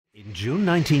In June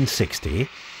 1960,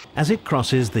 as it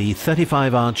crosses the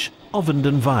 35-arch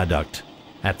Ovenden Viaduct,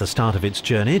 at the start of its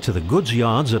journey to the goods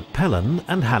yards at Pellon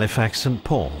and Halifax St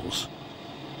Paul's.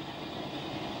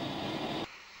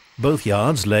 Both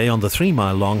yards lay on the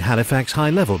 3-mile-long Halifax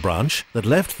High Level branch that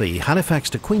left the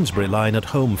Halifax to Queensbury line at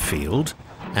Holmfield,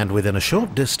 and within a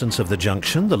short distance of the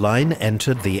junction the line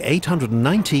entered the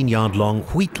 819-yard-long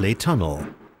Wheatley Tunnel.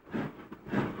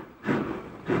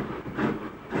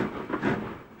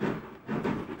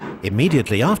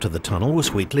 Immediately after the tunnel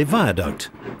was Wheatley Viaduct,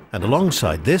 and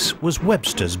alongside this was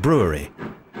Webster's Brewery.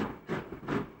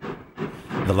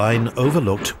 The line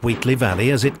overlooked Wheatley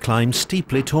Valley as it climbed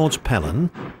steeply towards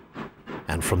Pellon,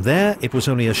 and from there it was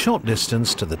only a short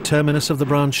distance to the terminus of the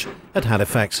branch at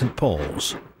Halifax St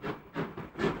Paul's.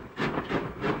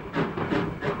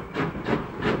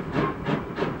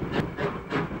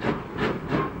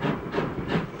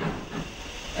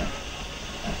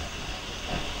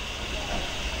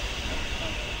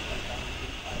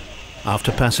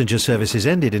 After passenger services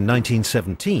ended in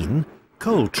 1917,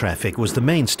 coal traffic was the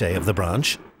mainstay of the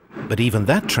branch, but even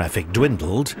that traffic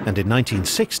dwindled, and in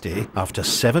 1960, after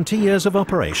 70 years of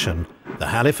operation, the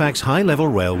Halifax High Level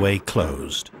Railway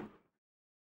closed.